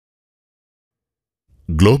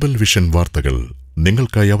Global vision വാർത്തകൾ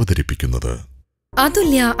നിങ്ങൾക്കായി അവതരിപ്പിക്കുന്നത്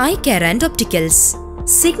അതുല്യ eye care and opticals,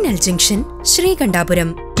 signal junction, Sreekandapuram.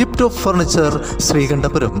 Tip top furniture,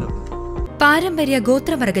 Sreekandapuram. പാരമ്പര്യ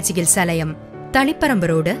ഗോത്രവർഗ ചികിത്സാലയം, Taliparamba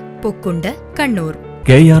road, പൊക്കുണ്ട്, Kannur.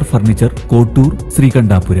 KR furniture, Kottoor,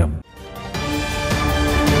 Sreekandapuram.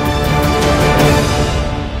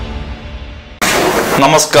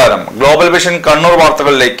 നമസ്കാരം. ഗ്ലോബൽ വിഷൻ കണ്ണൂർ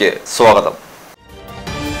വാർത്തകളിലേക്ക് സ്വാഗതം.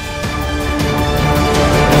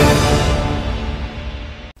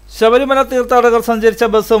 ശബരിമല തീർത്ഥാടകർ സഞ്ചരിച്ച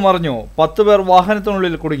ബസ് മറിഞ്ഞു. 10 പേർ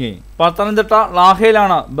വാഹനത്തിനുള്ളിൽ കുടുങ്ങി. പത്തനംതിട്ട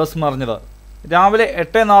ലാഹയിലാണ് ബസ് മറിഞ്ഞത്. രാവിലെ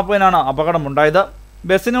 8:40-നാണ് അപകടമുണ്ടായത്.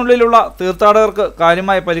 ബസ്സിനുള്ളിലുള്ള തീർത്ഥാടകർക്ക്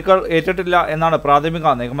കാര്യമായ പരിക്കുകൾ ഏറ്റിട്ടില്ല എന്നാണ് പ്രാഥമിക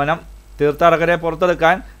നിഗമനം. തീർത്ഥാടകരെ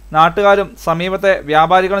പുറത്തെടുക്കാൻ നാട്ടുകാരും സമീപത്തെ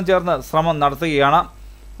വ്യാപാരികളും ചേർന്ന് ശ്രമം നടത്തുകയാണ്.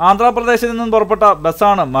 ആന്ധ്രാപ്രദേശിൽ നിന്നും പുറപ്പെട്ട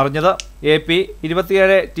ബസ്സാണ് മറിഞ്ഞത്. AP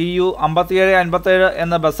 27 TU 5757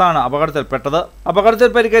 എന്ന ബസ്സാണ് അപകടത്തിൽപ്പെട്ടത്. അപകടത്തിൽ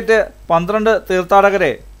പരിക്കേറ്റ് 12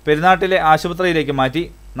 തീർത്ഥാടകരെ പെരുന്നാട്ടിലെ ആശുപത്രിയിലേക്ക് മാറ്റി.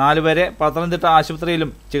 4 പേരെ പത്തനംതിട്ട ആശുപത്രിയിലും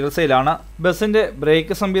ചികിത്സയിലാണ്. ബസിന്റെ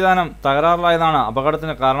ബ്രേക്ക് സംവിധാനം തകരാറിലായതാണ്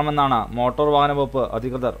അപകടത്തിന് കാരണമെന്നാണ് മോട്ടോർ വാഹന വകുപ്പ്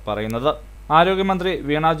അധികൃതർ പറയുന്നത്. ആരോഗ്യമന്ത്രി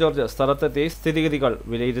വീണ ജോർജ് സ്ഥലത്തെത്തി സ്ഥിതിഗതികൾ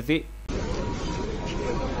വിലയിരുത്തി.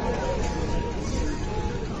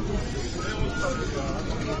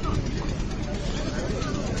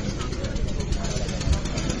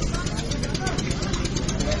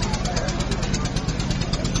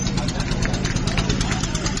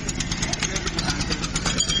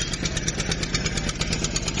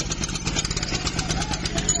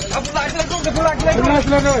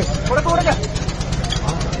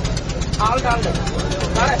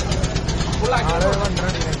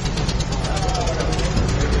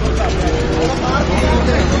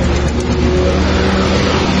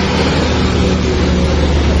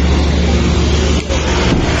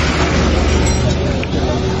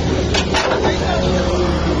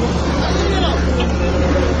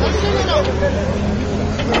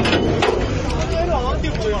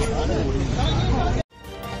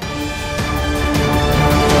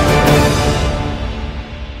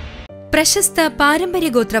 പ്രശസ്ത പാരമ്പര്യ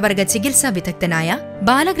ഗോത്രവർഗ ചികിത്സാ വിദഗ്ധനായ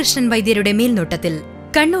ബാലകൃഷ്ണൻ വൈദ്യരുടെ മേൽനോട്ടത്തിൽ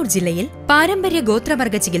കണ്ണൂർ ജില്ലയിൽ പാരമ്പര്യ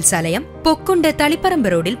ഗോത്രവർഗ ചികിത്സാലയം പൊക്കുണ്ട്, തളിപ്പറമ്പ്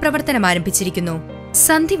റോഡിൽ പ്രവർത്തനമാരംഭിച്ചിരിക്കുന്നു.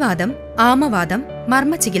 സന്ധിവാദം, ആമവാദം,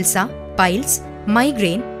 മർമ്മചികിത്സ, പൈൽസ്,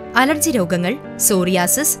 മൈഗ്രെയിൻ, അലർജി രോഗങ്ങൾ,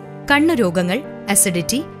 സോറിയാസിസ്, കണ്ണുരോഗങ്ങൾ,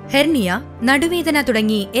 അസിഡിറ്റി, ഹെർണിയ, നടുവേദന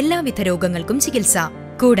തുടങ്ങി എല്ലാവിധ രോഗങ്ങൾക്കും ചികിത്സ.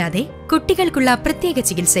 കൂടാതെ കുട്ടികൾക്കുള്ള പ്രത്യേക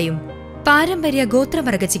ചികിത്സയും. പാരമ്പര്യ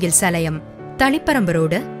ഗോത്രവർഗ ചികിത്സാലയം, തളിപ്പറമ്പ്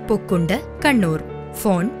റോഡ്, പൊക്കുണ്ട്, കണ്ണൂർ.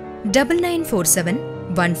 ഫോൺ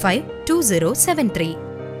 9947152073.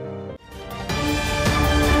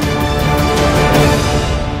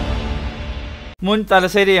 മുൻ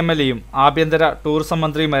തലശ്ശേരി MLA-യും ആഭ്യന്തര ടൂറിസം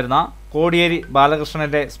മന്ത്രിയുമായിരുന്ന കോടിയേരി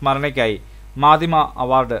ബാലകൃഷ്ണന്റെ സ്മരണയ്ക്കായി മാധ്യമ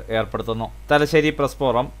award ഏർപ്പെടുത്തുന്നു. Thalassery press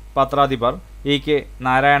forum, പത്രാധിപർ, EK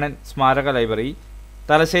Narayanan സ്മാരക ലൈബ്രറി,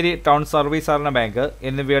 തലശ്ശേരി ടൗൺ സർവീസ് സഹകരണ ബാങ്ക്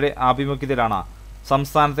എന്നിവയുടെ ആഭിമുഖ്യത്തിലാണ്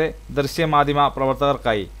സംസ്ഥാനത്തെ ദൃശ്യമാധ്യമ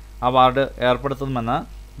പ്രവർത്തകർക്കായി അവാർഡ് ഏർപ്പെടുത്തുമെന്ന്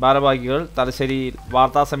ഭാരവാഹികൾ തലശ്ശേരിയിൽ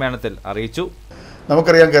വാർത്താസമ്മേളനത്തിൽ അറിയിച്ചു.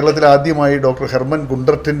 നമുക്കറിയാം, കേരളത്തിൽ ആദ്യമായി ഡോക്ടർ ഹെർമൻ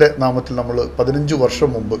ഗുണ്ടർട്ടിൻ്റെ നാമത്തിൽ നമ്മൾ 15 വർഷം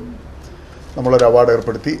മുമ്പ് നമ്മളൊരു അവാർഡ്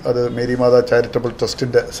ഏർപ്പെടുത്തി. അത് മേരിമാത ചാരിറ്റബിൾ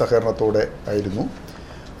ട്രസ്റ്റിൻ്റെ സഹകരണത്തോടെ ആയിരുന്നു.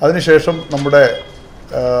 അതിനുശേഷം നമ്മുടെ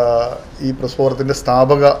ഈ പ്രസ് ഫോറത്തിൻ്റെ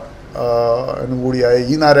സ്ഥാപക എന്നും കൂടിയായ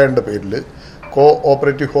ഈ നാരായണൻ്റെ പേരിൽ co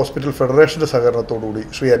operative hospital ഫെഡറേഷൻ്റെ സഹകരണത്തോടുകൂടി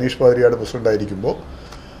Shri Aneesh Pathiriyad പ്രസിഡൻ്റായിരിക്കുമ്പോൾ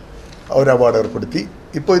ഒരു അവാർഡ് ഏർപ്പെടുത്തി.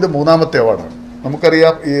 ഇപ്പോൾ ഇത് 3ാമത്തെ അവാർഡാണ്.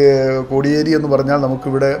 നമുക്കറിയാം, ഈ കോടിയേരി എന്ന് പറഞ്ഞാൽ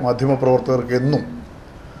നമുക്കിവിടെ മാധ്യമപ്രവർത്തകർക്ക് എന്നും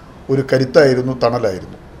ഒരു കരുത്തായിരുന്നു,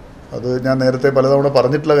 തണലായിരുന്നു. അത് ഞാൻ നേരത്തെ പലതവണ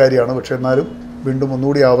പറഞ്ഞിട്ടുള്ള കാര്യമാണ്. പക്ഷേ എന്നാലും വീണ്ടും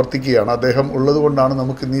ഒന്നുകൂടി ആവർത്തിക്കുകയാണ്. അദ്ദേഹം ഉള്ളതുകൊണ്ടാണ്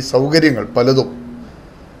നമുക്കിന്ന് ഈ സൗകര്യങ്ങൾ പലതും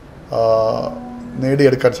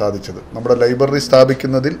നേടിയെടുക്കാൻ സാധിച്ചത്. നമ്മുടെ ലൈബ്രറി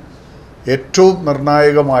സ്ഥാപിക്കുന്നതിൽ ഏറ്റവും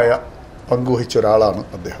നിർണായകമായ പങ്കുവഹിച്ച ഒരാളാണ്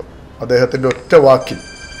അദ്ദേഹം. അദ്ദേഹത്തിൻ്റെ ഒറ്റ വാക്കിൽ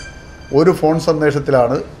ഒരു ഫോൺ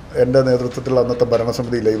സന്ദേശത്തിലാണ് എൻ്റെ നേതൃത്വത്തിൽ അന്നത്തെ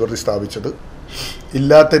ഭരണസമിതി ലൈബ്രറി സ്ഥാപിച്ചത്.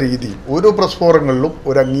 ഇല്ലാത്ത രീതിയിൽ ഒരു പ്രസ് ഫോറങ്ങളിലും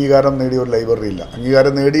ഒരു അംഗീകാരം നേടിയ ഒരു ലൈബ്രറി ഇല്ല.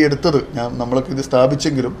 അംഗീകാരം നേടിയെടുത്തത് നമ്മൾക്ക് ഇത്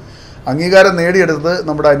സ്ഥാപിച്ചെങ്കിലും അംഗീകാരം നേടിയെടുത്തത്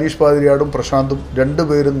നമ്മുടെ അനീഷ് പാതിരിയാടും പ്രശാന്തും 2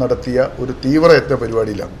 പേരും നടത്തിയ ഒരു തീവ്രയത്ന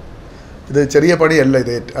പരിപാടിയിലാണ്. ഇത് ചെറിയ പണിയല്ല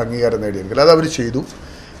ഇത് അംഗീകാരം നേടിയെടുക്കൽ. അത് അവർ ചെയ്തു.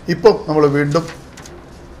 ഇപ്പം നമ്മൾ വീണ്ടും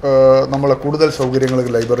നമ്മളെ കൂടുതൽ സൗകര്യങ്ങൾ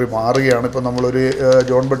ലൈബ്രറി മാറുകയാണ്. ഇപ്പോൾ നമ്മളൊരു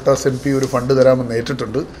ജോൺ ബട്ടാസ് MP ഒരു ഫണ്ട് തരാമെന്ന്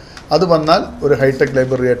ഏറ്റിട്ടുണ്ട്. അത് വന്നാൽ ഒരു ഹൈടെക്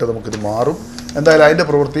ലൈബ്രറി ആയിട്ട് നമുക്കിത് മാറും. എന്തായാലും അതിൻ്റെ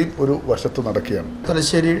പ്രവൃത്തിയും ഒരു വശത്ത് നടക്കുകയാണ്.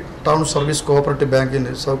 തലശ്ശേരി ടൗൺ സർവീസ് കോഓപ്പറേറ്റീവ്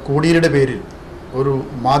ബാങ്കിന് കോടിയേരിയുടെ പേരിൽ ഒരു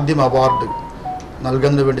മാധ്യമ അവാർഡ്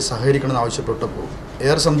നൽകുന്നതിന് വേണ്ടി സഹകരിക്കണമെന്ന് ആവശ്യപ്പെട്ടപ്പോൾ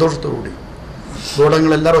ഏറെ സന്തോഷത്തോടുകൂടി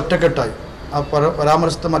ഘടകങ്ങളെല്ലാവരും ഒറ്റക്കെട്ടായി ആ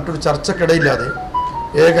പരാമർശത്തെ മറ്റൊരു ചർച്ചക്കിടയില്ലാതെ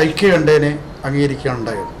ഏക ഐക്യകണ്ഠേനെ അംഗീകരിക്കുകയാണ്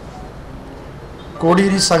ഉണ്ടായത്.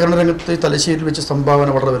 കോടിയേരി സഹകരണ രംഗത്ത് തലശ്ശേരിയിൽ വെച്ച് സംഭാവന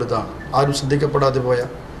വളരെ വലുതാണ്. ആരും ശ്രദ്ധിക്കപ്പെടാതെ പോയ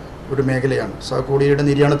ഒരു മേഖലയാണ്. കോടിയേരിയുടെ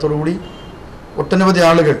നിര്യാണത്തോടുകൂടി ഒട്ടനവധി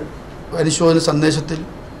ആളുകൾ പരിശോധന സന്ദേശത്തിൽ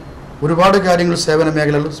ഒരുപാട് കാര്യങ്ങൾ സേവന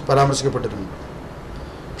മേഖലകൾ പരാമർശിക്കപ്പെട്ടിട്ടുണ്ട്.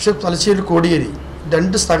 പക്ഷേ തലശ്ശേരി കോടിയേരി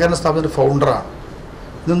 2 സഹകരണ സ്ഥാപനത്തിൻ്റെ ഫൗണ്ടറാണ്.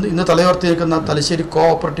 ഇന്ന് തലയുയർത്തിയിരിക്കുന്ന തലശ്ശേരി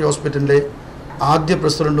കോഓപ്പറേറ്റീവ് ഹോസ്പിറ്റലിൻ്റെ ആദ്യ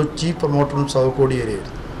പ്രസിഡന്റും ചീഫ് പ്രൊമോട്ടറും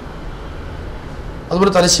കോടിയേരിയായിരുന്നു.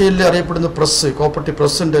 അതുപോലെ തലശ്ശേരിയിൽ അറിയപ്പെടുന്ന കോഓപ്പറേറ്റീവ്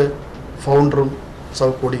പ്രസിൻ്റെ ഫൗണ്ടറും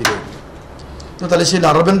കോടിയേരിയായിരുന്നു. ഇന്ന് തലശ്ശേരി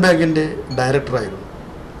അർബൻ ബാങ്കിൻ്റെ ഡയറക്ടറായിരുന്നു.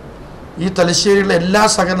 ഈ തലശ്ശേരിയിലെ എല്ലാ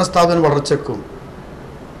സഹകരണ സ്ഥാപന വളർച്ചയ്ക്കും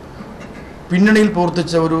പിന്നണിയിൽ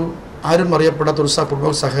പ്രവർത്തിച്ച ആരും അറിയപ്പെടാത്ത ഒരു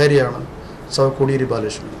പ്രമുഖ സഹകാരിയാണ് കോടിയേരി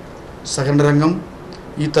ബാലകൃഷ്ണൻ. സഹകരണ രംഗം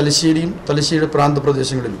ഈ തലശ്ശേരിയുടെ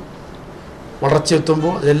പ്രാന്തപ്രദേശങ്ങളിലും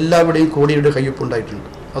വളർച്ചയെത്തുമ്പോൾ എല്ലാവിടെയും കോടിയേരിയുടെ കയ്യൊപ്പുണ്ടായിട്ടുണ്ട്.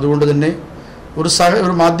 അതുകൊണ്ട് തന്നെ ഒരു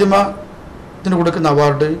മാധ്യമത്തിന് കൊടുക്കുന്ന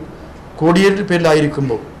award കോടിയേരിയുടെ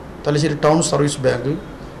പേരിലായിരിക്കുമ്പോൾ Thalassery town service bank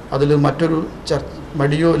അതിൽ മറ്റൊരു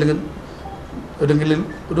മടിയോ അല്ലെങ്കിൽ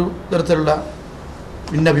ഒരു തരത്തിലുള്ള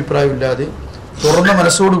ഭിന്നഭിപ്രായമില്ലാതെ തുറന്ന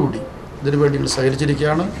മനസ്സോടുകൂടി ഇതിനു വേണ്ടി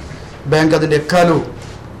സഹകരിച്ചിരിക്കുകയാണ്. ബാങ്ക് അതിൻ്റെ എക്കാലവും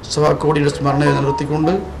കോടിയുടെ സ്മരണയെ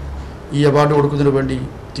നിലനിർത്തിക്കൊണ്ട് ഈ അവാർഡ് കൊടുക്കുന്നതിന് വേണ്ടി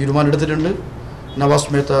തീരുമാനമെടുത്തിട്ടുണ്ട്. നവാസ്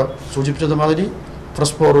മേത്ത സൂചിപ്പിച്ചത് മാതിരി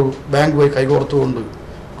ഫ്രസ്പോർ ബാങ്കുമായി കൈകോർത്തുകൊണ്ട്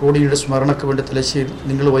കോടിയുടെ സ്മരണയ്ക്ക് വേണ്ടി തലശ്ശേരി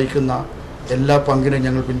നിങ്ങൾ വഹിക്കുന്ന എല്ലാ പങ്കിനെയും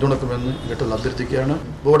ഞങ്ങൾ പിന്തുണക്കുമെന്ന് ഇങ്ങോട്ട് അഭ്യർത്ഥിക്കുകയാണ്.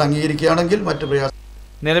 ബോർഡ് അംഗീകരിക്കുകയാണെങ്കിൽ മറ്റ് പ്രയാസം.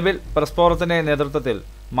 നിലവിൽ പ്രസ്പോറത്തിന്റെ നേതൃത്വത്തിൽ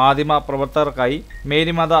മാധ്യമ പ്രവർത്തകർക്കായി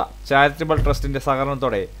മേരിമാത ചാരിറ്റബിൾ ട്രസ്റ്റിന്റെ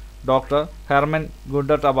സഹകരണത്തോടെ ഡോക്ടർ ഹെർമൻ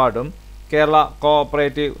ഗുഡട്ട് അവാർഡും കേരള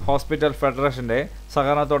കോഓപ്പറേറ്റീവ് ഹോസ്പിറ്റൽ ഫെഡറേഷന്റെ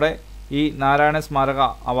സഹകരണത്തോടെ ഈ നാരായണൻ സ്മാരക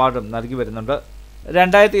അവാർഡും നൽകി വരുന്നുണ്ട്.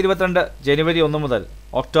 2022 ജനുവരി 1 മുതൽ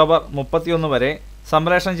ഒക്ടോബർ 31 വരെ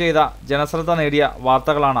സംപ്രേഷണം ചെയ്ത ജനശ്രദ്ധ നേടിയ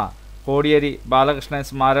വാർത്തകളാണ് കോടിയേരി ബാലകൃഷ്ണൻ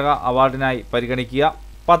സ്മാരക അവാർഡിനായി പരിഗണിക്കുക.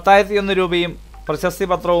 10,001 രൂപയും പ്രശസ്തി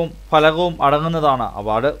പത്രവും ഫലകവും അടങ്ങുന്നതാണ്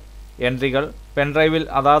അവാർഡ്. എൻട്രികൾ പെൻഡ്രൈവിൽ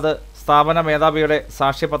അതാത് സ്ഥാപന മേധാവിയുടെ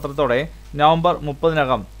സാക്ഷ്യപത്രത്തോടെ November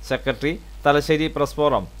 30-നകം secretary, Thalassery press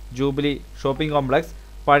forum, jubilee shopping complex,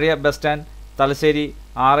 പഴയ ബസ് സ്റ്റാൻഡ്, തലശ്ശേരി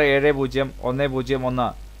 67001,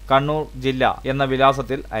 കണ്ണൂർ ജില്ല എന്ന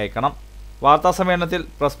വിലാസത്തിൽ അയക്കണം. വാർത്താസമ്മേളനത്തിൽ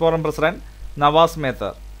press forum president Nawaz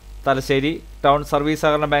Mather, Thalassery town service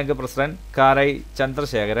സഹകരണ bank president കാരൈ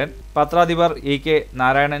Chandrasekharan, പത്രാധിപർ EK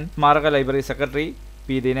Narayanan, സ്മാരക library secretary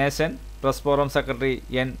P Dineshan, press forum secretary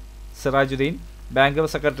N Sirajuddin, bank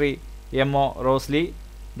secretary MO Rosily,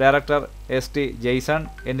 director ST Jason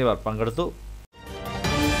എന്നിവർ പങ്കെടുത്തു.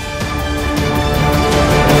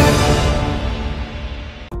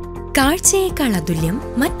 കാഴ്ചയേക്കാൾ അതുല്യം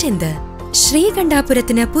മറ്റെന്ത്?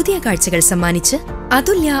 ശ്രീകണ്ഠാപുരത്തിന് പുതിയ കാഴ്ചകൾ സമ്മാനിച്ച്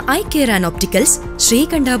അതുല്യ eye care and opticals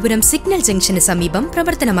Sreekandapuram signal junction സമീപം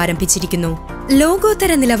പ്രവർത്തനം ആരംഭിച്ചിരിക്കുന്നു.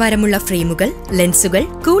 ലോകോത്തര നിലവാരമുള്ള ഫ്രെയിമുകൾ, ലെൻസുകൾ,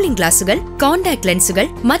 കൂളിംഗ് ഗ്ലാസുകൾ, കോൺടാക്ട് ലെൻസുകൾ,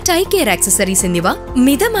 മറ്റ് ഐ കെയർ ആക്സസറീസ് എന്നിവ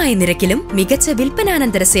മിതമായ നിരക്കിലും മികച്ച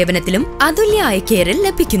വിൽപ്പനാനന്തര സേവനത്തിലും അതുല്യ ഐ കെയറിൽ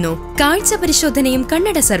ലഭിക്കുന്നു. കാഴ്ച പരിശോധനയും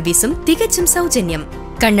കണ്ണട സർവീസും തികച്ചും സൗജന്യം.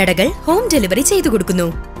 കണ്ണടകൾ ഹോം ഡെലിവറി ചെയ്തു കൊടുക്കുന്നു.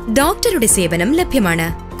 ഡോക്ടറുടെ സേവനം ലഭ്യമാണ്.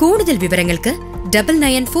 കൂടുതൽ വിവരങ്ങൾക്ക്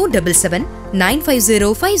 994779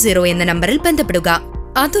 95050 എന്ന നമ്പറിൽ ബന്ധപ്പെടുക.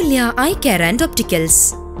 അതുല്യ eye care and opticals,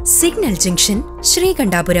 signal junction,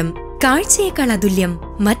 Sreekandapuram. കാഴ്ചയേക്കാൾ അതുല്യം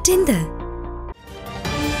മറ്റെന്ത്?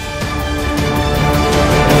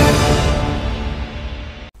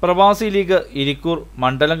 പ്രവാസി ലീഗ് ഇരിക്കൂർ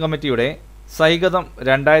മണ്ഡലം കമ്മിറ്റിയുടെ സൈഗതം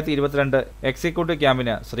 2022 എക്സിക്യൂട്ടീവ്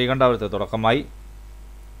ക്യാമ്പിന് ശ്രീകണ്ഠാപുരത്ത് തുടക്കമായി.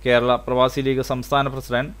 കേരള പ്രവാസി ലീഗ് സംസ്ഥാന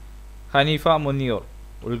പ്രസിഡന്റ് ഹനീഫ മുന്നിയൂർ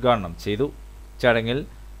ഉദ്ഘാടനം ചെയ്തു. ചടങ്ങിൽ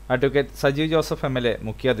അഡ്വക്കേറ്റ് സജീവ് ജോസഫ് MLA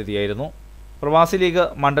മുഖ്യാതിഥിയായിരുന്നു. പ്രവാസി ലീഗ്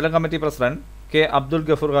മണ്ഡലം committee president K Abdul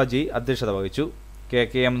Gafoor Haji അധ്യക്ഷത വഹിച്ചു.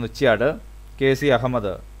 KM Nuchiyad, KC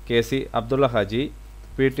Ahmed, KC Abdulla Haji,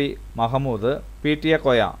 PT Mahmood, PTA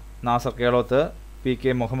Koya, Nasar Keloth,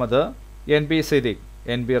 PK Muhammad, NP Siddique,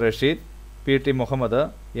 NB Rasheed, PT Muhammad,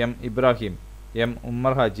 M Ibrahim, M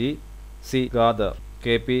Ummer Haji, C Khader,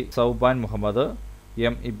 KP Thawban Muhammad,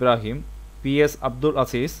 M Ibrahim, PS Abdul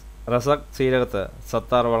Azeez, Razak സീരകത്ത്,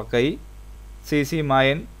 Sattar Valakkai, CC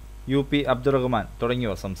മായൻ, UP അബ്ദുറഹ്മാൻ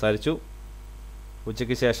തുടങ്ങിയവർ സംസാരിച്ചു.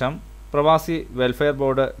 ഉച്ചയ്ക്ക് ശേഷം പ്രവാസി വെൽഫെയർ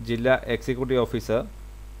ബോർഡ് ജില്ലാ എക്സിക്യൂട്ടീവ് ഓഫീസർ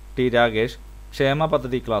T രാകേഷ് ക്ഷേമ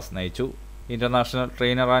പദ്ധതി ക്ലാസ് നയിച്ചു. International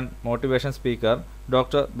trainer and motivation speaker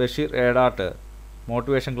doctor Basheer ഏടാട്ട്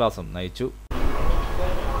motivation ക്ലാസും നയിച്ചു.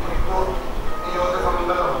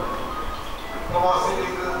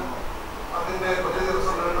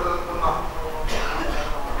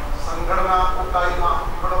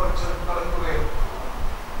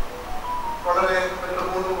 വളരെ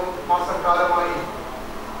 2-3 മാസക്കാലമായി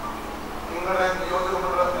നിങ്ങളുടെ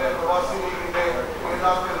നിയോജകമണ്ഡലത്തിലെ പ്രവാസി ലീഗിന്റെ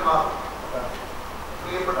നേതാക്കളുടെ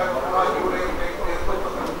പ്രിയപ്പെട്ട പ്രവാസിയുടെ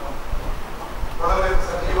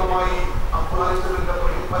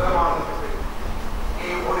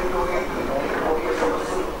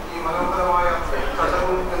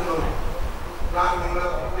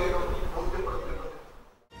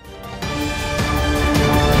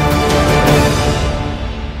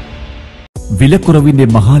വിലക്കുറവിന്റെ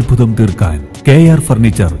മഹാത്ഭുതം തീർക്കാൻ KR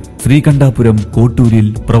ഫർണിച്ചർ ശ്രീകണ്ഠാപുരം കോട്ടൂരിൽ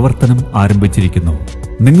പ്രവർത്തനം ആരംഭിച്ചിരിക്കുന്നു.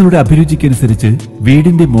 നിങ്ങളുടെ അഭിരുചിക്കനുസരിച്ച്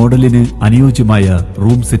വീടിന്റെ മോഡലിന് അനുയോജ്യമായ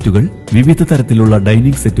റൂം സെറ്റുകൾ, വിവിധ തരത്തിലുള്ള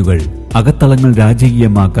ഡൈനിങ് സെറ്റുകൾ, അകത്തളങ്ങൾ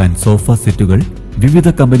രാജകീയമാക്കാൻ സോഫ സെറ്റുകൾ, വിവിധ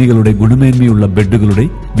കമ്പനികളുടെ ഗുണമേന്മയുള്ള ബെഡുകളുടെ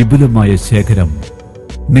വിപുലമായ ശേഖരം,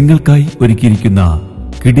 നിങ്ങൾക്കായി ഒരുക്കിയിരിക്കുന്ന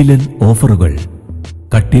കിടിലൻ ഓഫറുകൾ.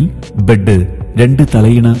 കട്ടിൽ, ബെഡ്, 2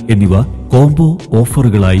 തലയിണ എന്നിവ കോംബോ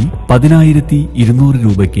ഓഫറുകളായി 10,200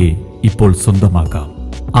 രൂപയ്ക്ക് ഇപ്പോൾ സ്വന്തമാക്കാം.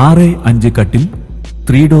 6-5 കട്ടിൽ,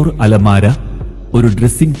 3 ഡോർ അലമാര, ഒരു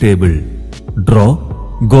dressing table, draw,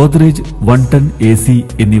 Godrej 1 ton AC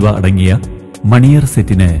എന്നിവ അടങ്ങിയ മണിയർ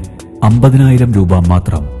സെറ്റിന് 50,000 രൂപ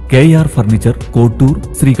മാത്രം. KR furniture, Kottoor,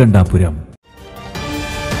 Sreekandapuram.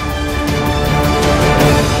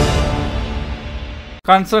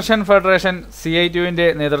 Construction federation CITUവിന്റെ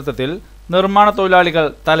നേതൃത്വത്തിൽ നിർമ്മാണ തൊഴിലാളികൾ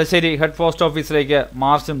തലശ്ശേരി ഹെഡ് പോസ്റ്റ് ഓഫീസിലേക്ക്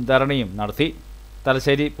മാർച്ചും ധരണിയും നടത്തി.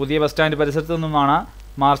 തലശ്ശേരി പുതിയ ബസ് സ്റ്റാൻഡ് പരിസരത്തു നിന്നുമാണ്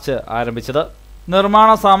മാർച്ച് ആരംഭിച്ചത്. നിർമ്മാണ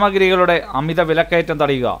സാമഗ്രികളുടെ അമിത വിലക്കയറ്റം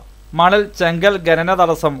തടയുക, മണൽ ചെങ്കൽ ഖനന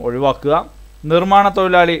തടസ്സം ഒഴിവാക്കുക, നിർമ്മാണ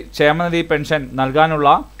തൊഴിലാളി ക്ഷേമനിധി പെൻഷൻ നൽകാനുള്ള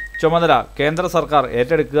ചുമതല കേന്ദ്ര സർക്കാർ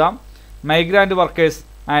ഏറ്റെടുക്കുക, മൈഗ്രാന്റ് workers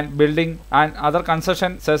and building and other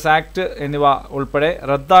construction cess act എന്നിവ ഉൾപ്പെടെ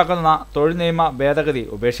റദ്ദാക്കുന്ന തൊഴിൽ നിയമ ഭേദഗതി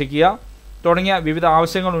ഉപേക്ഷിക്കുക തുടങ്ങിയ വിവിധ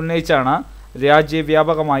ആവശ്യങ്ങൾ ഉന്നയിച്ചാണ്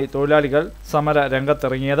രാജ്യവ്യാപകമായി തൊഴിലാളികൾ സമര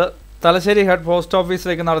രംഗത്തിറങ്ങിയത്. തലശ്ശേരി ഹെഡ് പോസ്റ്റ്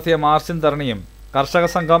ഓഫീസിലേക്ക് നടത്തിയ മാർച്ചും ധരണിയും കർഷക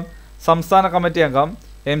സംഘം സംസ്ഥാന കമ്മിറ്റി അംഗം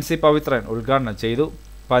MC പവിത്രൻ ഉദ്ഘാടനം ചെയ്തു.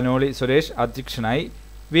 പനോളി സുരേഷ് അധ്യക്ഷനായി.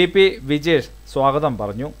 VP വിജേഷ് സ്വാഗതം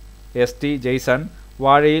പറഞ്ഞു. ST ജെയ്സൺ,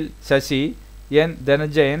 വാഴയിൽ ശശി, N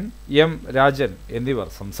ധനജയൻ, M രാജൻ എന്നിവർ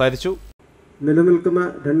സംസാരിച്ചു. നിലനിൽക്കുന്ന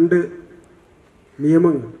 2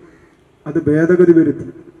 നിയമങ്ങൾ അത് ഭേദഗതി വരുത്തി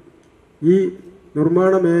ഈ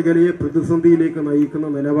നിർമ്മാണ മേഖലയെ പ്രതിസന്ധിയിലേക്ക് നയിക്കുന്ന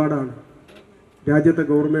നിലപാടാണ് രാജ്യത്തെ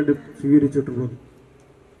ഗവൺമെൻറ് സ്വീകരിച്ചിട്ടുള്ളത്.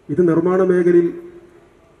 ഇത് നിർമ്മാണ മേഖലയിൽ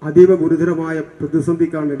അതീവ ഗുരുതരമായ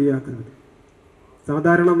പ്രതിസന്ധിക്കാണ് ഇടയാക്കുന്നത്.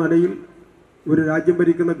 സാധാരണ നിലയിൽ ഒരു രാജ്യം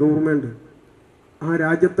ഭരിക്കുന്ന ഗവൺമെൻറ് ആ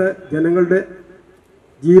രാജ്യത്തെ ജനങ്ങളുടെ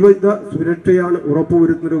ജീവിത സുരക്ഷയാണ്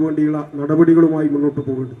ഉറപ്പുവരുത്തുന്നതിന് വേണ്ടിയുള്ള നടപടികളുമായി മുന്നോട്ട്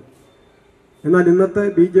പോകേണ്ടത്. എന്നാൽ ഇന്നത്തെ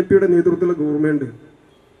BJPയുടെ നേതൃത്വത്തിലുള്ള ഗവൺമെൻറ്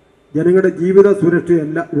ജനങ്ങളുടെ ജീവിത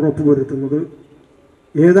സുരക്ഷയല്ല ഉറപ്പുവരുത്തുന്നത്,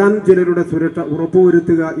 ഏതാനും ചിലരുടെ സുരക്ഷ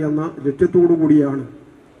ഉറപ്പുവരുത്തുക എന്ന ലക്ഷ്യത്തോടു കൂടിയാണ്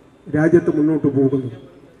രാജ്യത്ത് മുന്നോട്ട് പോകുന്നത്.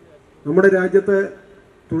 നമ്മുടെ രാജ്യത്തെ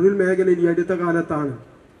തൊഴിൽ മേഖലയിൽ ഈ അടുത്ത കാലത്താണ്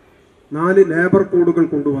 4 ലേബർ കോഡുകൾ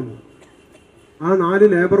കൊണ്ടുവന്നത്. ആ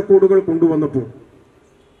 4 ലേബർ കോഡുകൾ കൊണ്ടുവന്നപ്പോൾ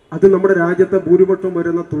അത് നമ്മുടെ രാജ്യത്തെ ഭൂരിപക്ഷം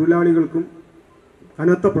വരുന്ന തൊഴിലാളികൾക്കും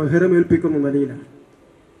കനത്ത പ്രഹരമേൽപ്പിക്കുന്ന നിലയിലാണ്.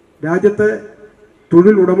 രാജ്യത്തെ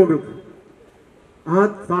തൊഴിൽ ഉടമകൾക്ക് ആ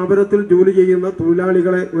സ്ഥാപനത്തിൽ ജോലി ചെയ്യുന്ന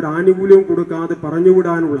തൊഴിലാളികളെ ഒരു ആനുകൂല്യവും കൊടുക്കാതെ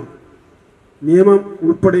പറഞ്ഞുവിടാനുള്ള നിയമം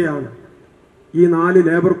ഉൾപ്പെടെയാണ് ഈ 4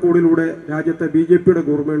 ലേബർ കോഡിലൂടെ രാജ്യത്തെ BJPയുടെ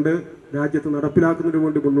ഗവൺമെൻറ് രാജ്യത്ത് നടപ്പിലാക്കുന്നതിന്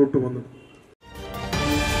വേണ്ടി മുന്നോട്ട് വന്നത്.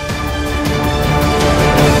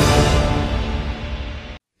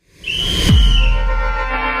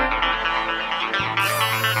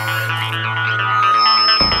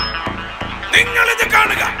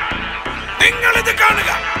 നിങ്ങളിത്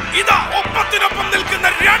കാണുക. ഇതാ ഒപ്പത്തിനൊപ്പം നിൽക്കുന്ന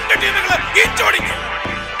 2 ടീമുകൾ ഇഞ്ചോടിഞ്ഞ്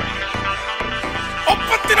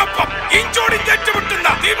ഒപ്പത്തിനൊപ്പം ഇഞ്ചോടിഞ്ഞ് ഏറ്റുമുട്ടുന്ന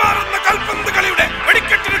തീവാറുന്ന കൽപ്പന്ത് കളിയുടെ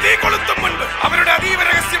വെടിക്കെട്ടിന് തീ കൊളുത്തും മുൻപ് അവരുടെ അതീവ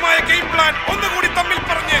രഹസ്യമായ ഗെയിം പ്ലാൻ ഒന്നുകൂടി തമ്മിൽ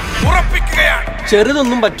പറഞ്ഞ് ഉറപ്പിക്കുകയാണ്.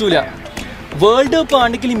 ചെറുതൊന്നും പറ്റൂല. വേൾഡ് കപ്പ്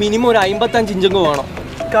ആണെങ്കിൽ മിനിമം ഒരു 55 ഇഞ്ചെങ്കിലും വേണം.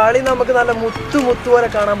 കളി നമുക്ക് നല്ല മുത്തു പോലെ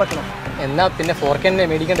കാണാൻ പറ്റണം. എന്നാ പിന്നെ 4K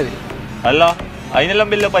മേടിക്കേണ്ടത്. അല്ല, അതിനെല്ലാം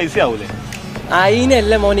വലിയ പൈസ ആവൂലേ?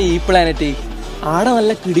 അതിനല്ല മോനെ ഈ പ്ലാനറ്റ്. ആടെ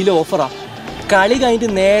നല്ല കിടില ഓഫറാ. കളി കഴിഞ്ഞിട്ട്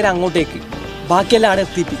നേരെ അങ്ങോട്ടേക്ക്, ബാക്കിയെല്ലാം ആടെ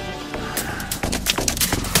എത്തിപ്പി.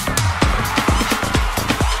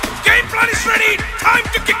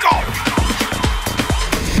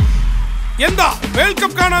 എന്താ വേൾഡ്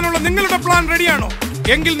കപ്പ് കാണാനുള്ള നിങ്ങളുടെ പ്ലാൻ റെഡിയാണോ?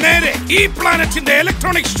 എങ്കിൽ നേരെ ഈ പ്ലാനറ്റിന്റെ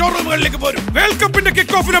ഇലക്ട്രോണിക് ഷോറൂമുകളിലേക്ക് പോരും. വേൾഡ് കപ്പിന്റെ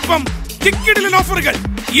കിക്ക് ഓഫിനൊപ്പം കിക്കിഡിലൻ ഓഫറുകൾ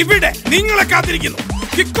ഇവിടെ നിങ്ങളെ കാത്തിരിക്കുന്നു.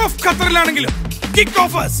 Kick off ഖത്തറിലാണെങ്കിലും kick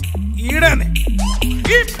offers ഈടാണ്.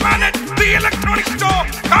 ഈ planet the electronic store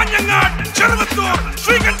Kanhangad, Cheruvathur,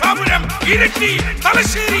 Sreekandapuram, Iritty,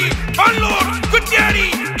 Thalassery, Pallur, Kuttiadi,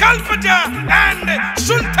 Kalpetta and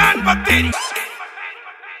Sultan Bathery.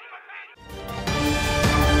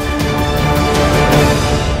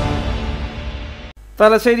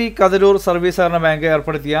 Thalassery Kathirur service സഹകരണ ബാങ്ക്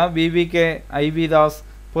ഏർപ്പെടുത്തിയ VVK IV ദാസ്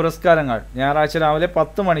പുരസ്കാരങ്ങൾ ഞായറാഴ്ച രാവിലെ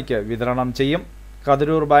 10 മണിക്ക് വിതരണം ചെയ്യും.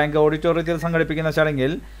 കതിരൂർ ബാങ്ക് ഓഡിറ്റോറിയത്തിൽ സംഘടിപ്പിക്കുന്ന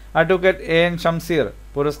ചടങ്ങിൽ അഡ്വക്കേറ്റ് AN ഷംസീർ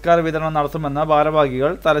പുരസ്കാര വിതരണം നടത്തുമെന്ന്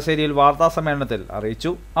ഭാരവാഹികൾ തലശ്ശേരിയിൽ വാർത്താ സമ്മേളനത്തിൽ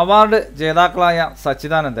അറിയിച്ചു. അവാർഡ് ജേതാക്കളായ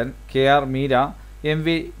Sachidanandan, KR Meera, MV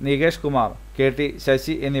Nikesh Kumar, KT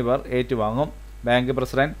Sasi എന്നിവർ ഏറ്റുവാങ്ങും. ബാങ്ക്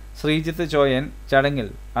പ്രസിഡന്റ് ശ്രീജിത്ത് ചോയൻ ചടങ്ങിൽ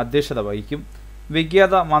അധ്യക്ഷത വഹിക്കും.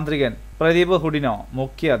 വിഖ്യാത മാന്ത്രികൻ പ്രദീപ് ഹുഡിനോ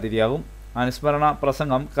മുഖ്യ അതിഥിയാകും. അനുസ്മരണ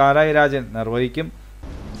പ്രസംഗം കാരായി രാജൻ നിർവഹിക്കും.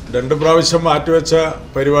 2 പ്രാവശ്യം മാറ്റിവെച്ച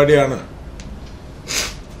പരിപാടിയാണ്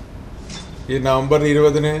ഈ നവംബർ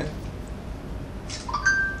 20-ന്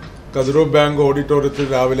കതിരൂർ ബാങ്ക് ഓഡിറ്റോറിയത്തിൽ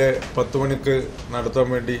രാവിലെ 10 മണിക്ക് നടത്താൻ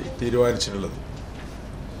വേണ്ടി തീരുമാനിച്ചിട്ടുള്ളത്.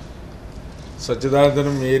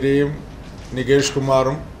 സച്ചിദാനന്ദനും മീരയും നികേഷ്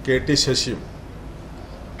കുമാറും KT ശശിയും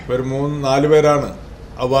ഇവർ 4 പേരാണ്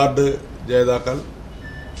അവാർഡ് ജേതാക്കൾ.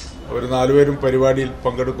 അവർ 4 പേരും പരിപാടിയിൽ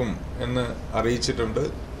പങ്കെടുക്കും എന്ന് അറിയിച്ചിട്ടുണ്ട്.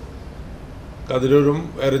 കതിരൂരും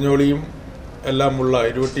എരഞ്ഞോളിയും എല്ലാമുള്ള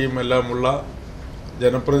ഇരുവട്ടിയും എല്ലാമുള്ള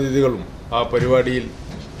ജനപ്രതിനിധികളും ആ പരിപാടിയിൽ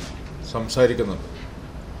സംസാരിക്കുന്നുണ്ട്.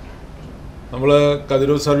 നമ്മൾ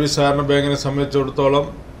കതിരൂർ സർവീസ് സഹകരണ ബാങ്കിനെ സംബന്ധിച്ചിടത്തോളം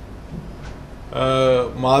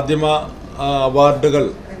മാധ്യമ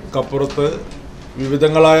അവാർഡുകൾക്കപ്പുറത്ത്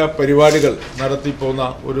വിവിധങ്ങളായ പരിപാടികൾ നടത്തിപ്പോകുന്ന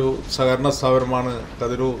ഒരു സഹകരണ സ്ഥാപനമാണ്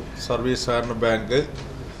കതിരൂർ സർവീസ് സഹകരണ ബാങ്ക്.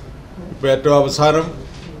 ഇപ്പോൾ ഏറ്റവും അവസാനം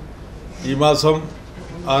ഈ മാസം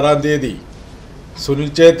 6-ാം തീയതി സുനിൽ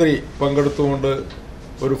ഛേത്രി പങ്കെടുത്തുകൊണ്ട്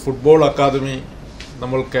ഒരു ഫുട്ബോൾ അക്കാദമി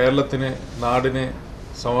നമ്മൾ കേരളത്തിന് നാടിന്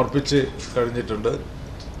സമർപ്പിച്ച് കഴിഞ്ഞിട്ടുണ്ട്.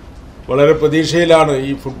 വളരെ പ്രതീക്ഷയിലാണ്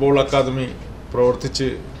ഈ ഫുട്ബോൾ അക്കാദമി പ്രവർത്തിച്ച്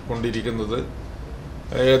കൊണ്ടിരിക്കുന്നത്.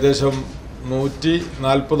 ഏകദേശം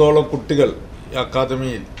 140ഓളം കുട്ടികൾ ഈ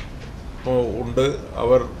അക്കാദമിയിൽ ഉണ്ട്.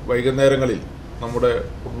 അവർ വൈകുന്നേരങ്ങളിൽ നമ്മുടെ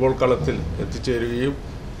ഫുട്ബോൾ കളത്തിൽ എത്തിച്ചേരുകയും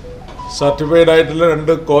സർട്ടിഫൈഡ് ആയിട്ടുള്ള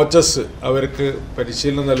 2 കോച്ചസ് അവർക്ക്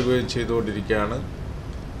പരിശീലനം നൽകുകയും ചെയ്തുകൊണ്ടിരിക്കുകയാണ്.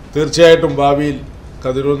 തീർച്ചയായിട്ടും ഭാവിയിൽ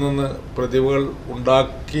കതിരൂരിൽ നിന്ന് പ്രതിഭകൾ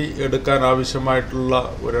ഉണ്ടാക്കി എടുക്കാൻ ആവശ്യമായിട്ടുള്ള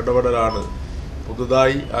ഒരിടപെടലാണ്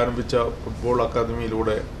പുതുതായി ആരംഭിച്ച ഫുട്ബോൾ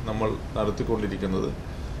അക്കാദമിയിലൂടെ നമ്മൾ നടത്തിക്കൊണ്ടിരിക്കുന്നത്.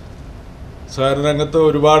 സഹകരണ രംഗത്ത്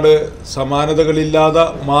ഒരുപാട് സമാനതകളില്ലാത്ത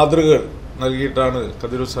മാതൃകകൾ നൽകിയിട്ടാണ്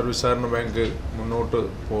കതിരൂർ സർവീസ് സഹകരണ ബാങ്ക് മുന്നോട്ട്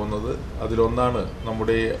പോകുന്നത്. അതിലൊന്നാണ്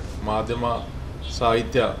നമ്മുടെ മാധ്യമ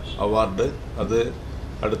സാഹിത്യ അവാർഡ്. അത്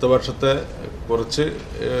അടുത്ത വർഷത്തെ കുറച്ച്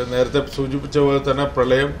നേരത്തെ സൂചിപ്പിച്ച പോലെ തന്നെ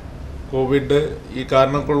പ്രളയം, കോവിഡ് ഈ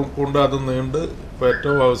കാരണങ്ങൾ കൊണ്ട് അത് നീണ്ട് ഇപ്പോൾ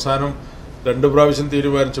ഏറ്റവും അവസാനം 2 പ്രാവശ്യം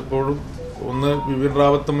തീരുമാനിച്ചപ്പോഴും ഒന്ന് ബിപിൻ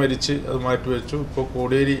റാവത്ത് മരിച്ച് അത് മാറ്റിവെച്ചു. ഇപ്പോൾ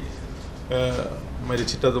കോടിയേരി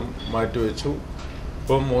മരിച്ചിട്ടതും മാറ്റിവെച്ചു.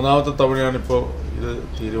 ഇപ്പം 3ാമത്തെ തവണയാണിപ്പോൾ ഇത്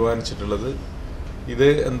തീരുമാനിച്ചിട്ടുള്ളത്. ഇത്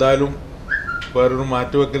എന്തായാലും വേറൊരു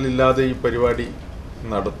മാറ്റിവെക്കലില്ലാതെ ഈ പരിപാടി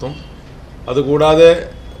നടത്തും. അതുകൂടാതെ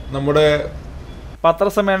നമ്മുടെ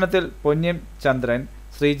പത്രസമ്മേളനത്തിൽ പൊന്ന്യം ചന്ദ്രൻ,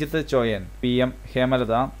 ശ്രീജിത്ത് ചോയൻ, PM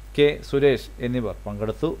ഹേമലത, K സുരേഷ് എന്നിവർ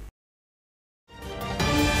പങ്കെടുത്തു.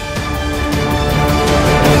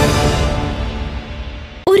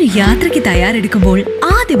 ഒരു യാത്രയ്ക്ക് തയ്യാറെടുക്കുമ്പോൾ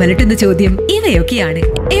ആദ്യം അലട്ടുന്ന ചോദ്യം ഇവയൊക്കെയാണ്.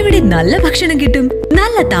 എവിടെ നല്ല ഭക്ഷണം കിട്ടും,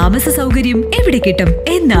 നല്ല താമസ സൗകര്യം എവിടെ കിട്ടും?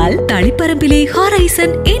 എന്നാൽ തളിപ്പറമ്പിലെ ഹൊറൈസൺ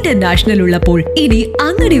ഇന്റർനാഷണൽ ഉള്ളപ്പോൾ ഇനി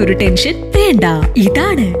അങ്ങനെ ഒരു ടെൻഷൻ വേണ്ട.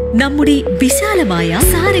 ഇതാണ് നമ്മുടെ വിശാലമായ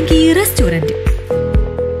സാരംഗി റെസ്റ്റോറന്റ്.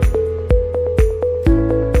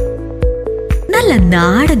 നല്ല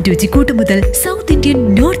നാടൻ രുചിക്കൂട്ട് മുതൽ south Indian,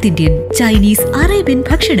 north Indian, Chinese, Arabian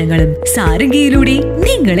ഭക്ഷണങ്ങളും സാരംഗിയിലൂടെ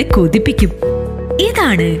നിങ്ങളെ കൊതിപ്പിക്കും.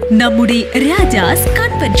 ഇതാണ് നമ്മുടെ Rajas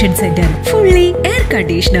convention centre, fully air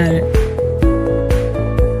conditioner.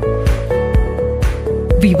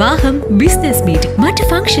 വിവാഹം, ബിസിനസ് മീറ്റ്, മറ്റ്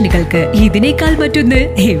ഫംഗ്ഷനുകൾക്ക് ഇതിനേക്കാൾ മറ്റൊന്ന്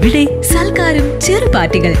എവിടെ? സൽക്കാരം,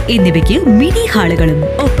 ചെറുപാർട്ടികൾ എന്നിവയ്ക്ക് മിനി ഹാളുകളും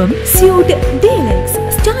ഒപ്പം സ്യൂട്ട്, ഡീലക്സ്,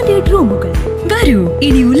 സ്റ്റാൻഡേർഡ് റൂമുകൾ. വരൂ,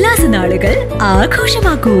 ഇനി ഉല്ലാസ നാളുകൾ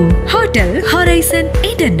ആഘോഷമാക്കൂ. Hotel horizon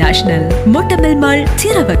international, Mottammal mall,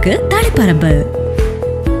 Chiravakku, Taliparamba.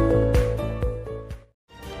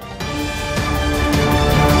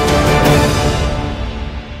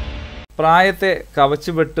 പ്രായത്തെ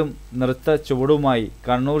കവച്ചുവെട്ടും നൃത്ത ചുവടുമായി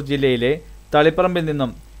കണ്ണൂർ ജില്ലയിലെ തളിപ്പറമ്പിൽ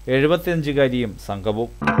നിന്നും 75-കാരിയും സംഘവും.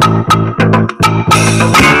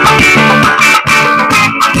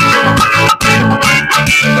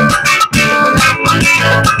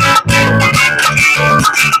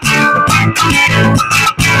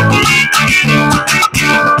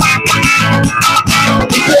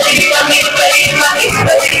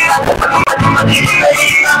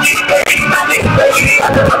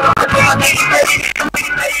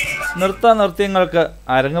 നൃത്തനൃത്യങ്ങൾക്ക്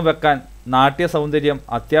അരങ്ങുവെക്കാൻ നാട്യ സൗന്ദര്യം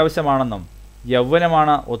അത്യാവശ്യമാണെന്നും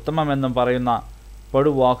യൗവനമാണ് ഉത്തമമെന്നും പറയുന്ന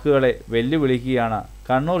പടുവാക്കുകളെ വെല്ലുവിളിക്കുകയാണ്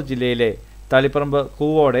കണ്ണൂർ ജില്ലയിലെ തളിപ്പറമ്പ്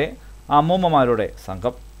കൂവോടെ അമ്മൂമ്മമാരുടെ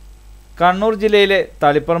സംഘം. കണ്ണൂർ ജില്ലയിലെ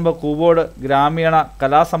തളിപ്പറമ്പ് കൂവോട് ഗ്രാമീണ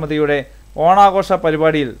കലാസമിതിയുടെ ഓണാഘോഷ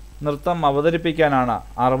പരിപാടിയിൽ നൃത്തം അവതരിപ്പിക്കാനാണ്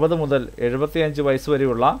 60 മുതൽ 75 വയസ്സ്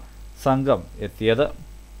വരെയുള്ള സംഘം എത്തിയത്.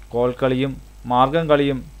 കോൽക്കളിയും മാർഗം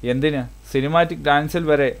കളിയും എന്തിന് സിനിമാറ്റിക് ഡാൻസിൽ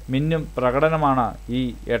വരെ മിന്നും പ്രകടനമാണ് ഈ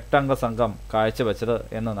 8-അംഗ സംഘം കാഴ്ചവെച്ചത്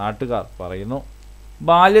എന്ന് നാട്ടുകാർ പറയുന്നു.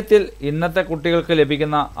 ബാല്യത്തിൽ ഇന്നത്തെ കുട്ടികൾക്ക്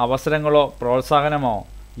ലഭിക്കുന്ന അവസരങ്ങളോ പ്രോത്സാഹനമോ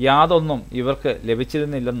യാതൊന്നും ഇവർക്ക്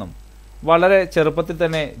ലഭിച്ചിരുന്നില്ലെന്നും വളരെ ചെറുപ്പത്തിൽ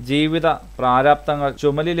തന്നെ ജീവിത പ്രാരാബ്ദങ്ങൾ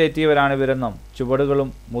ചുമലിലേറ്റിയവരാണിവരെന്നും ചുവടുകളും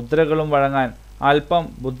മുദ്രകളും വഴങ്ങാൻ അല്പം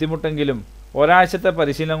ബുദ്ധിമുട്ടെങ്കിലും ഒരാഴ്ചത്തെ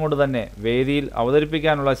പരിശീലനം കൊണ്ട് തന്നെ വേദിയിൽ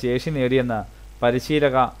അവതരിപ്പിക്കാനുള്ള ശേഷി നേടിയെന്ന്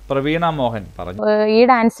പരിശീലക പ്രവീണ മോഹൻ പറഞ്ഞു. ഈ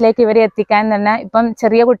ഡാൻസിലേക്ക് ഇവരെ എത്തിക്കാൻ തന്നെ ഇപ്പം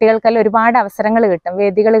ചെറിയ കുട്ടികൾക്കെല്ലാം ഒരുപാട് അവസരങ്ങൾ കിട്ടും,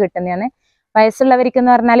 വേദികൾ കിട്ടുന്നതാണ്. വയസ്സുള്ളവർക്ക്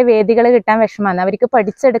എന്ന് പറഞ്ഞാൽ വേദികൾ കിട്ടാൻ വിഷമമാണ്, അവർക്ക്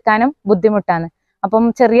പഠിച്ചെടുക്കാനും ബുദ്ധിമുട്ടാണ്. അപ്പം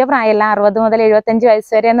ചെറിയ പ്രായമല്ല, 60 മുതൽ 75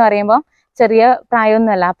 വയസ്സ് വരെ എന്ന് പറയുമ്പോൾ ചെറിയ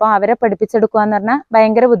പ്രായമൊന്നുമല്ല. അപ്പോൾ അവരെ പഠിപ്പിച്ചെടുക്കുക എന്ന് പറഞ്ഞാൽ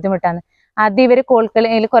ഭയങ്കര ബുദ്ധിമുട്ടാണ്. ആദ്യം ഇവർ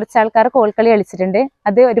കോൽക്കളിയിൽ കുറച്ച് ആൾക്കാർ കോൽക്കളി കളിച്ചിട്ടുണ്ട്.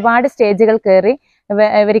 അത് ഒരുപാട് സ്റ്റേജുകൾ കയറി,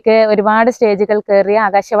 ഇവർക്ക് ഒരുപാട് സ്റ്റേജുകൾ കയറി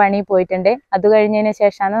ആകാശവാണി പോയിട്ടുണ്ട്. അത് കഴിഞ്ഞതിന്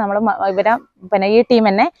ശേഷമാണ് നമ്മൾ പിന്നെ ഈ ടീം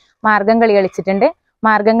തന്നെ മാർഗം കളി കളിച്ചിട്ടുണ്ട്.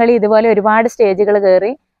 മാർഗം കളി ഇതുപോലെ ഒരുപാട് സ്റ്റേജുകൾ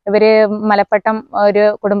കയറി ഇവര് മലപ്പട്ടം ഒരു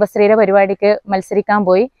കുടുംബശ്രീയുടെ പരിപാടിക്ക് മത്സരിക്കാൻ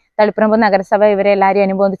പോയി. തളിപ്പറമ്പ് നഗരസഭ ഇവരെ എല്ലാവരും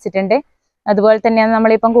അനുമോദിച്ചിട്ടുണ്ട്. അതുപോലെ തന്നെയാണ്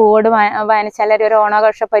നമ്മളിപ്പം കൂവോട് വായനശാല ഒരു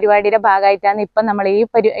ഓണാഘോഷ പരിപാടിയുടെ ഭാഗമായിട്ടാണ് ഇപ്പം നമ്മൾ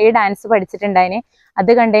ഈ ഡാൻസ് പഠിച്ചിട്ടുണ്ടായിന്.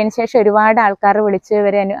 അത് കണ്ടതിന് ശേഷം ഒരുപാട് ആൾക്കാർ വിളിച്ച്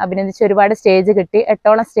ഇവരെ അഭിനന്ദിച്ച് ഒരുപാട് സ്റ്റേജ് കിട്ടി.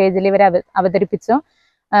 8ഓളം സ്റ്റേജിൽ ഇവരെ അവതരിപ്പിച്ചു.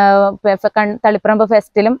 തളിപ്പറമ്പ്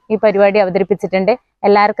ഫെസ്റ്റിലും ഈ പരിപാടി അവതരിപ്പിച്ചിട്ടുണ്ട്.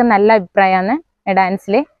 എല്ലാവർക്കും നല്ല അഭിപ്രായമാണ്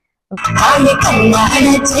ഡാൻസിൽ.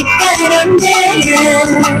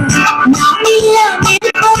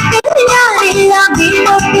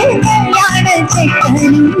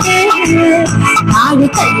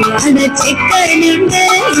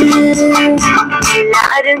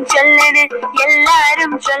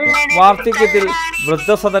 വാർദ്ധക്യത്തിൽ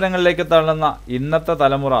വൃദ്ധസദനങ്ങളിലേക്ക് തള്ളുന്ന ഇന്നത്തെ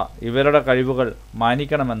തലമുറ ഇവരുടെ കഴിവുകൾ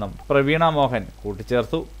മാനിക്കണമെന്നും പ്രവീണ മോഹൻ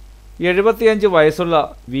കൂട്ടിച്ചേർത്തു. 75 വയസ്സുള്ള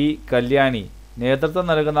വി കല്യാണി നേതൃത്വം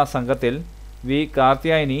നൽകുന്ന സംഘത്തിൽ V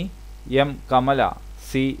Karthyayani, M Kamala,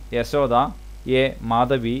 C Yashoda, A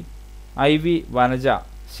Madhavi, I V Vanaja,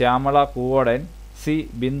 Shyamala കൂവോടൻ, C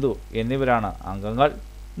Bindu എന്നിവരാണ് അംഗങ്ങൾ.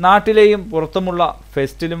 നാട്ടിലെയും പുറത്തുമുള്ള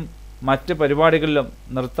ഫെസ്റ്റിലും മറ്റ് പരിപാടികളിലും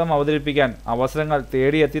നൃത്തം അവതരിപ്പിക്കാൻ അവസരങ്ങൾ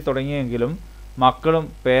തേടിയെത്തി തുടങ്ങിയെങ്കിലും മക്കളും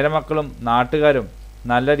പേരമക്കളും നാട്ടുകാരും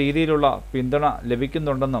നല്ല രീതിയിലുള്ള പിന്തുണ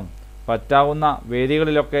ലഭിക്കുന്നുണ്ടെന്നും പറ്റാവുന്ന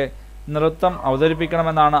വേദികളിലൊക്കെ നൃത്തം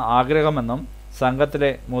അവതരിപ്പിക്കണമെന്നാണ് ആഗ്രഹമെന്നും സംഘത്തിലെ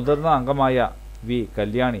മുതിർന്ന അംഗമായ വി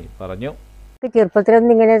കല്യാണി പറഞ്ഞു.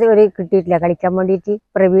 ചെറുപ്പത്തിലൊന്നും ഇങ്ങനെ ഒരു കിട്ടിയിട്ടില്ല കളിക്കാൻ വേണ്ടിയിട്ട്.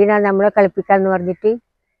 പ്രവീണ നമ്മളെ കളിപ്പിക്കാന്ന് പറഞ്ഞിട്ട്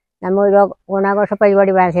നമ്മൾ ഒരു ഓണാഘോഷ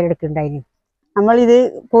പരിപാടി വായനശാലയെടുക്കുന്നുണ്ടായിരുന്നു. നമ്മളിത്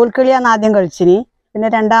കോൽക്കളിയാണ് ആദ്യം കളിച്ചിന്, പിന്നെ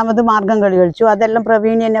രണ്ടാമത് മാർഗം കളി കളിച്ചു. അതെല്ലാം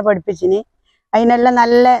പ്രവീണി എന്നെ പഠിപ്പിച്ചിന്. അതിനെല്ലാം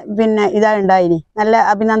നല്ല ഇതാ ഉണ്ടായിന്, നല്ല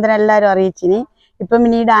അഭിനന്ദനം എല്ലാവരും അറിയിച്ചിന്. ഇപ്പം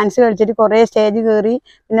പിന്നെ ഈ ഡാൻസ് കളിച്ചിട്ട് കുറേ സ്റ്റേജ് കയറി.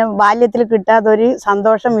 പിന്നെ ബാല്യത്തിൽ കിട്ടാത്തൊരു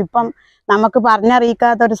സന്തോഷം ഇപ്പം നമുക്ക്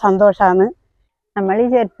പറഞ്ഞറിയിക്കാത്തൊരു സന്തോഷമാണ്. നമ്മൾ ഈ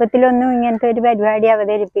ചെറുപ്പത്തിലൊന്നും ഇങ്ങനത്തെ ഒരു പരിപാടി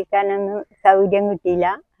അവതരിപ്പിക്കാനൊന്നും സൗകര്യം കിട്ടിയില്ല.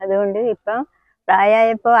 അതുകൊണ്ട് ഇപ്പം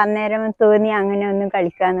പ്രായമായപ്പോൾ അന്നേരം തോന്നി അങ്ങനെ ഒന്നും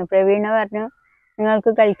കളിക്കാന്ന്. പ്രവീണ പറഞ്ഞു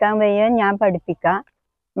നിങ്ങൾക്ക് കളിക്കാൻ വയ്യോ ഞാൻ പഠിപ്പിക്കാം.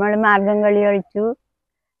 നമ്മൾ മാർഗം കളി കളിച്ചു,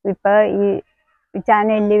 ഇപ്പൊ ഈ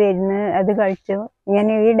ചാനലിൽ വരുന്നു അത് കളിച്ചു.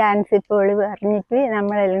 ഇങ്ങനെ ഈ ഡാൻസ് ഇപ്പോൾ പറഞ്ഞിട്ട്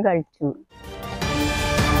നമ്മളെല്ലാം കളിച്ചു.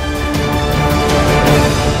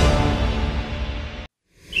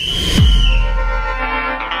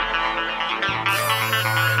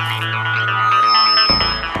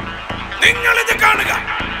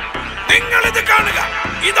 നിങ്ങളിത് കാണുക.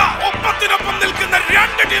 ഇതാ ഒപ്പത്തിനൊപ്പം നിൽക്കുന്ന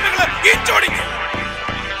 2 ടീമുകൾ ഈഞ്ചോടിഞ്ഞു.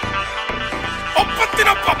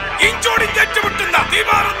 ഒപ്പത്തിനൊപ്പം ഈഞ്ചോടിഞ്ഞ് ഏറ്റുമുട്ടുന്ന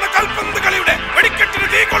തീവാറുന്ന കൽപ്പന്ത് കളിയുടെ വെടിക്കെട്ടിന്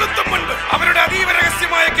തീ കൊളുത്തും മുൻപ് അവരുടെ അതീവ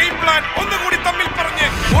രഹസ്യമായ ഗെയിം പ്ലാൻ ഒന്നുകൂടി തമ്മിൽ പറഞ്ഞ്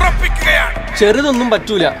ഉറപ്പിക്കുകയാണ്. ചെറുതൊന്നും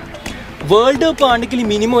പറ്റൂല. വേൾഡ് കപ്പ് ആണെങ്കിൽ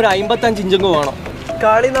മിനിമം ഒരു 55 ഇഞ്ചെങ്കിലും വേണം.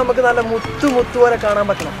 കളി നമുക്ക് നല്ല മുത്തു പോലെ കാണാൻ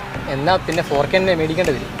പറ്റണം. എന്നാ പിന്നെ 4K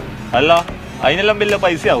മേടിക്കേണ്ടി വരും. അല്ല അതിനെല്ലാം വലിയ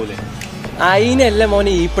പൈസ ആവൂലേ? അതിനല്ല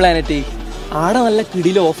മോനെ ഈ പ്ലാനറ്റ്. ആടെ നല്ല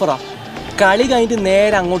കിടില ഓഫറാ. കളി കഴിഞ്ഞിട്ട്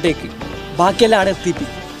നേരെ അങ്ങോട്ടേക്ക്, ബാക്കിയെല്ലാം ആടെ എത്തിപ്പി.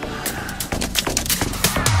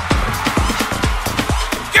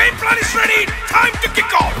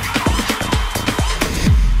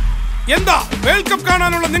 എന്താ വേൾഡ് കപ്പ്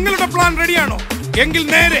കാണാനുള്ള നിങ്ങളുടെ പ്ലാൻ റെഡിയാണോ? എങ്കിൽ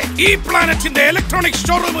നേരെ ഈ പ്ലാനറ്റിന്റെ ഇലക്ട്രോണിക്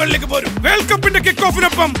ഷോറൂമുകളിലേക്ക് പോരും. വേൾഡ് കപ്പിന്റെ കിക്ക്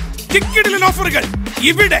ഓഫിനൊപ്പം കിക്കിഡിലൻ ഓഫറുകൾ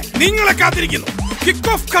ഇവിടെ നിങ്ങളെ കാത്തിരിക്കുന്നു.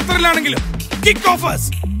 Kick off ഖത്തറിലാണെങ്കിലും kick offers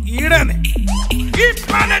ഈടാണ്. ഈ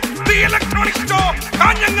planet the electronic store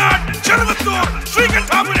Kanhangad, Cheruvathur,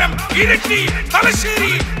 Sreekandapuram, Iritty,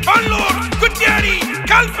 Thalassery, Kannur, Kuttiadi,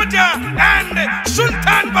 Kalpetta and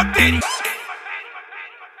Sultan Bathery.